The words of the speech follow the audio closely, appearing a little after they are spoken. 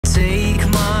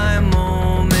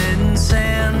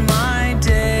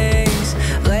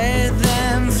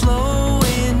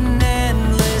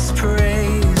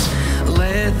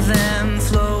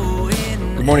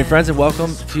morning, friends, and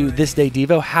welcome to This Day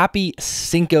Devo. Happy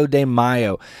Cinco de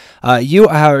Mayo. You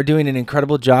are doing an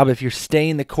incredible job. If you're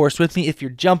staying the course with me, if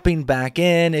you're jumping back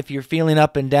in, if you're feeling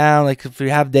up and down, like if you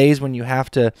have days when you have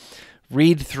to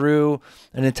read through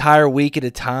an entire week at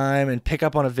a time and pick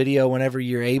up on a video whenever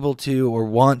you're able to or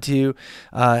want to,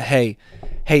 hey,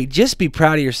 just be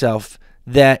proud of yourself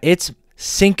that it's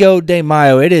Cinco de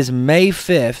Mayo. It is May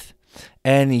 5th.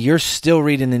 And you're still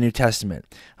reading the New Testament.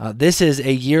 This is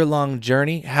a year-long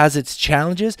journey, has its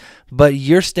challenges, but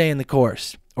you're staying the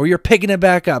course, or you're picking it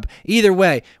back up. Either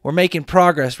way, we're making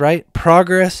progress, right?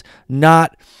 Progress,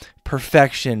 not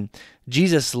perfection.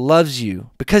 Jesus loves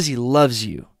you because he loves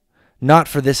you, not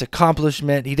for this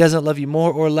accomplishment. He doesn't love you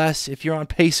more or less if you're on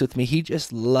pace with me. He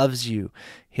just loves you.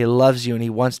 He loves you, and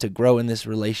he wants to grow in this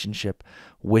relationship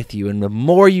with you. And the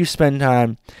more you spend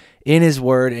time in his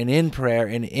word and in prayer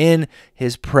and in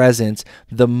his presence,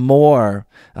 the more,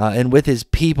 and with his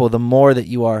people, the more that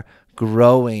you are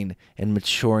growing and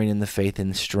maturing in the faith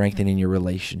and strengthening your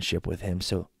relationship with him.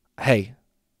 So, hey,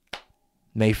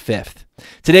 May 5th.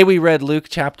 Today we read Luke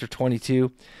chapter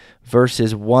 22,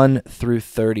 verses 1 through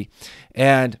 30.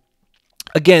 And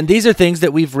again, these are things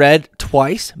that we've read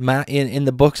twice in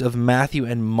the books of Matthew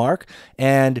and Mark.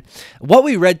 And what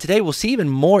we read today, we'll see even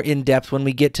more in depth when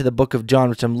we get to the book of John,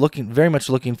 which I'm very much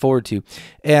looking forward to.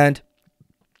 And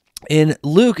in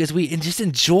Luke, as we just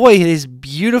enjoy his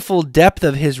beautiful depth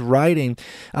of his writing,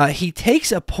 he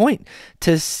takes a point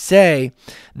to say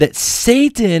that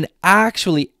Satan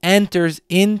actually enters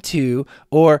into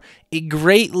or it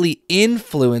greatly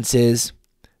influences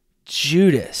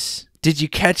Judas. Did you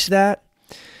catch that?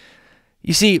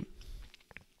 You see,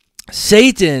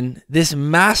 Satan, this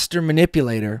master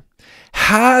manipulator,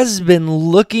 has been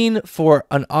looking for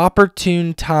an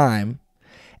opportune time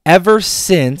ever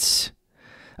since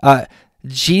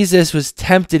Jesus was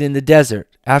tempted in the desert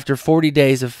after 40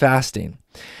 days of fasting.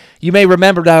 You may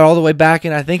remember that all the way back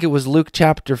in, I think it was Luke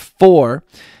chapter 4,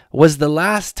 was the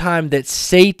last time that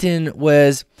Satan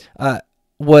was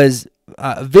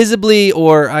visibly,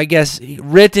 or I guess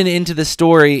written into the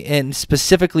story and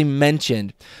specifically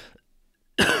mentioned.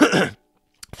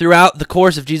 Throughout the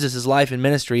course of Jesus' life and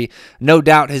ministry, no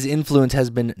doubt his influence has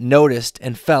been noticed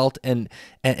and felt and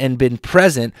been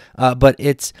present, but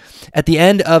it's at the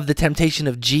end of the temptation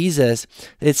of Jesus,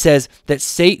 it says that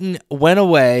Satan went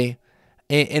away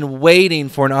in waiting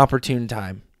for an opportune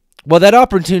time. Well, that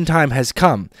opportune time has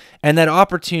come, and that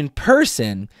opportune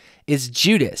person is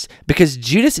Judas, because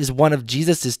Judas is one of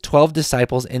Jesus' 12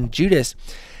 disciples, and Judas,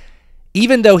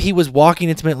 even though he was walking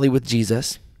intimately with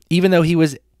Jesus, even though he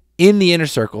was in the inner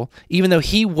circle, even though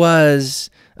he was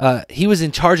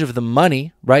in charge of the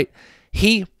money, right?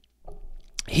 He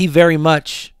very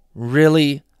much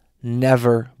really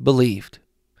never believed.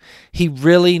 He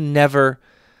really never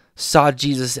saw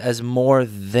Jesus as more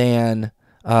than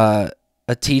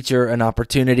a teacher, an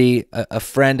opportunity, a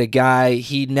friend, a guy.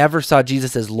 He never saw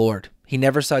Jesus as Lord. He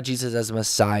never saw Jesus as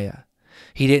Messiah.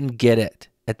 He didn't get it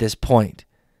at this point,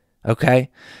 okay?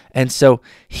 And so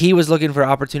he was looking for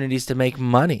opportunities to make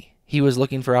money. He was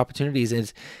looking for opportunities.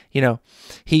 And, you know,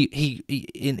 he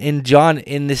in John,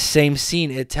 in this same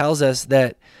scene, it tells us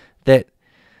that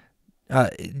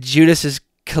Judas is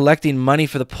collecting money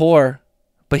for the poor,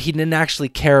 but he didn't actually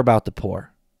care about the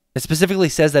poor. It specifically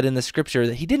says that in the scripture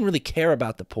that he didn't really care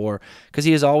about the poor because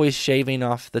he was always shaving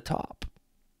off the top.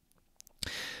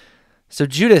 So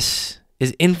Judas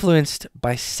is influenced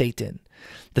by Satan.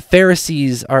 The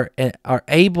Pharisees are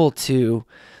able to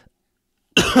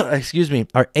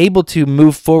are able to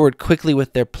move forward quickly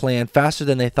with their plan faster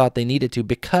than they thought they needed to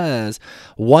because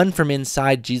one from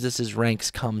inside Jesus' ranks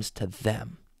comes to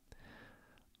them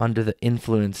under the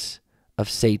influence of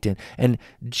Satan. And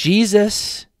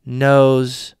Jesus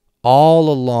knows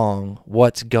all along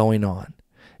what's going on.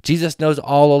 Jesus knows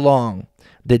all along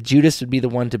that Judas would be the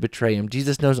one to betray him.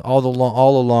 Jesus knows all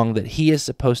along that he is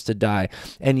supposed to die.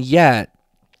 And yet,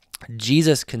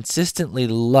 Jesus consistently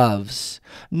loves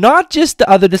not just the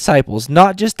other disciples,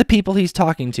 not just the people he's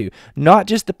talking to, not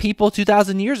just the people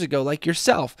 2,000 years ago like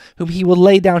yourself, whom he will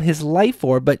lay down his life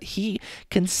for, but he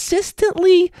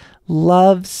consistently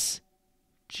loves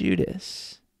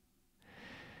Judas.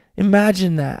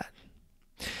 Imagine that.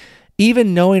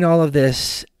 Even knowing all of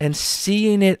this and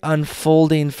seeing it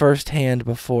unfolding firsthand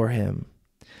before him,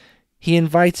 he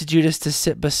invites Judas to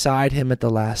sit beside him at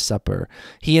the Last Supper.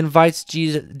 He invites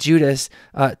Judas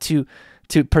to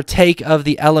partake of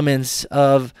the elements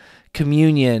of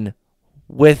communion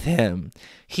with him.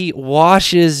 He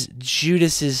washes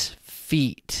Judas's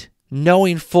feet,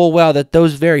 knowing full well that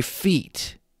those very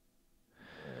feet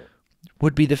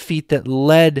would be the feet that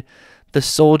led the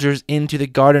soldiers into the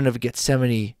Garden of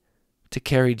Gethsemane to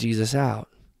carry Jesus out.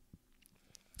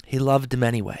 He loved him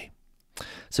anyway.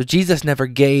 So Jesus never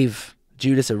gave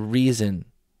Judas a reason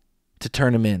to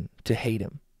turn him in, to hate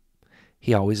him.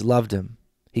 He always loved him.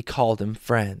 He called him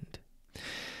friend.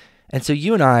 And so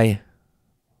you and I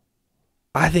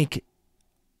think,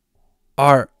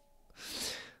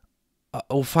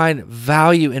 will find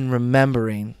value in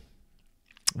remembering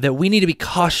that we need to be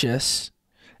cautious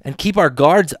and keep our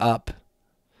guards up.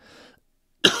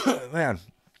 Man,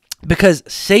 because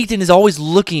Satan is always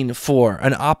looking for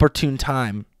an opportune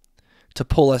time to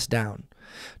pull us down,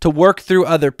 to work through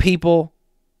other people,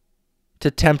 to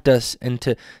tempt us and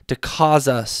to cause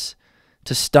us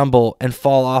to stumble and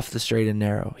fall off the straight and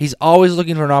narrow. He's always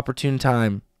looking for an opportune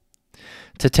time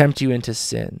to tempt you into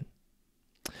sin.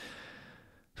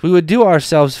 We would do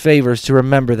ourselves favors to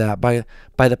remember that by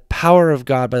the power of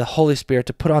God, by the Holy Spirit,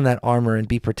 to put on that armor and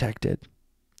be protected.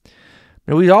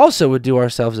 And we also would do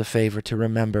ourselves a favor to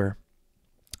remember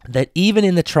that even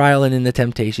in the trial and in the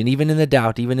temptation, even in the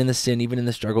doubt, even in the sin, even in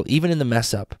the struggle, even in the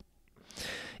mess up,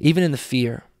 even in the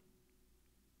fear,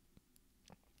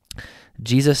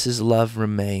 Jesus' love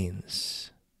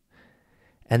remains.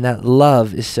 And that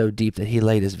love is so deep that he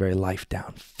laid his very life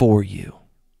down for you.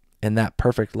 And that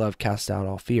perfect love casts out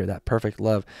all fear. That perfect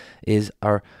love is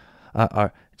our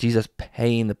Jesus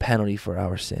paying the penalty for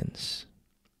our sins.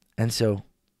 And so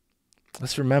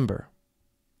let's remember,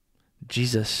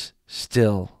 Jesus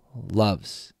still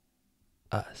loves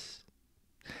us.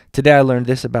 Today I learned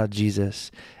this about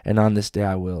Jesus, and on this day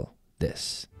I will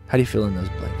this. How do you fill in those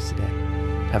blanks today?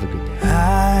 Have a good day.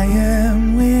 I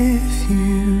am with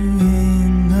you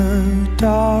in the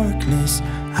darkness.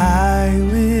 I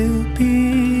will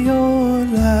be your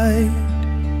light.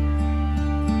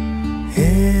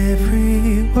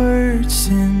 Every word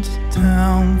sent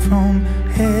down from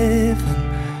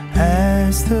heaven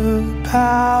as the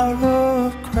power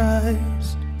of Christ.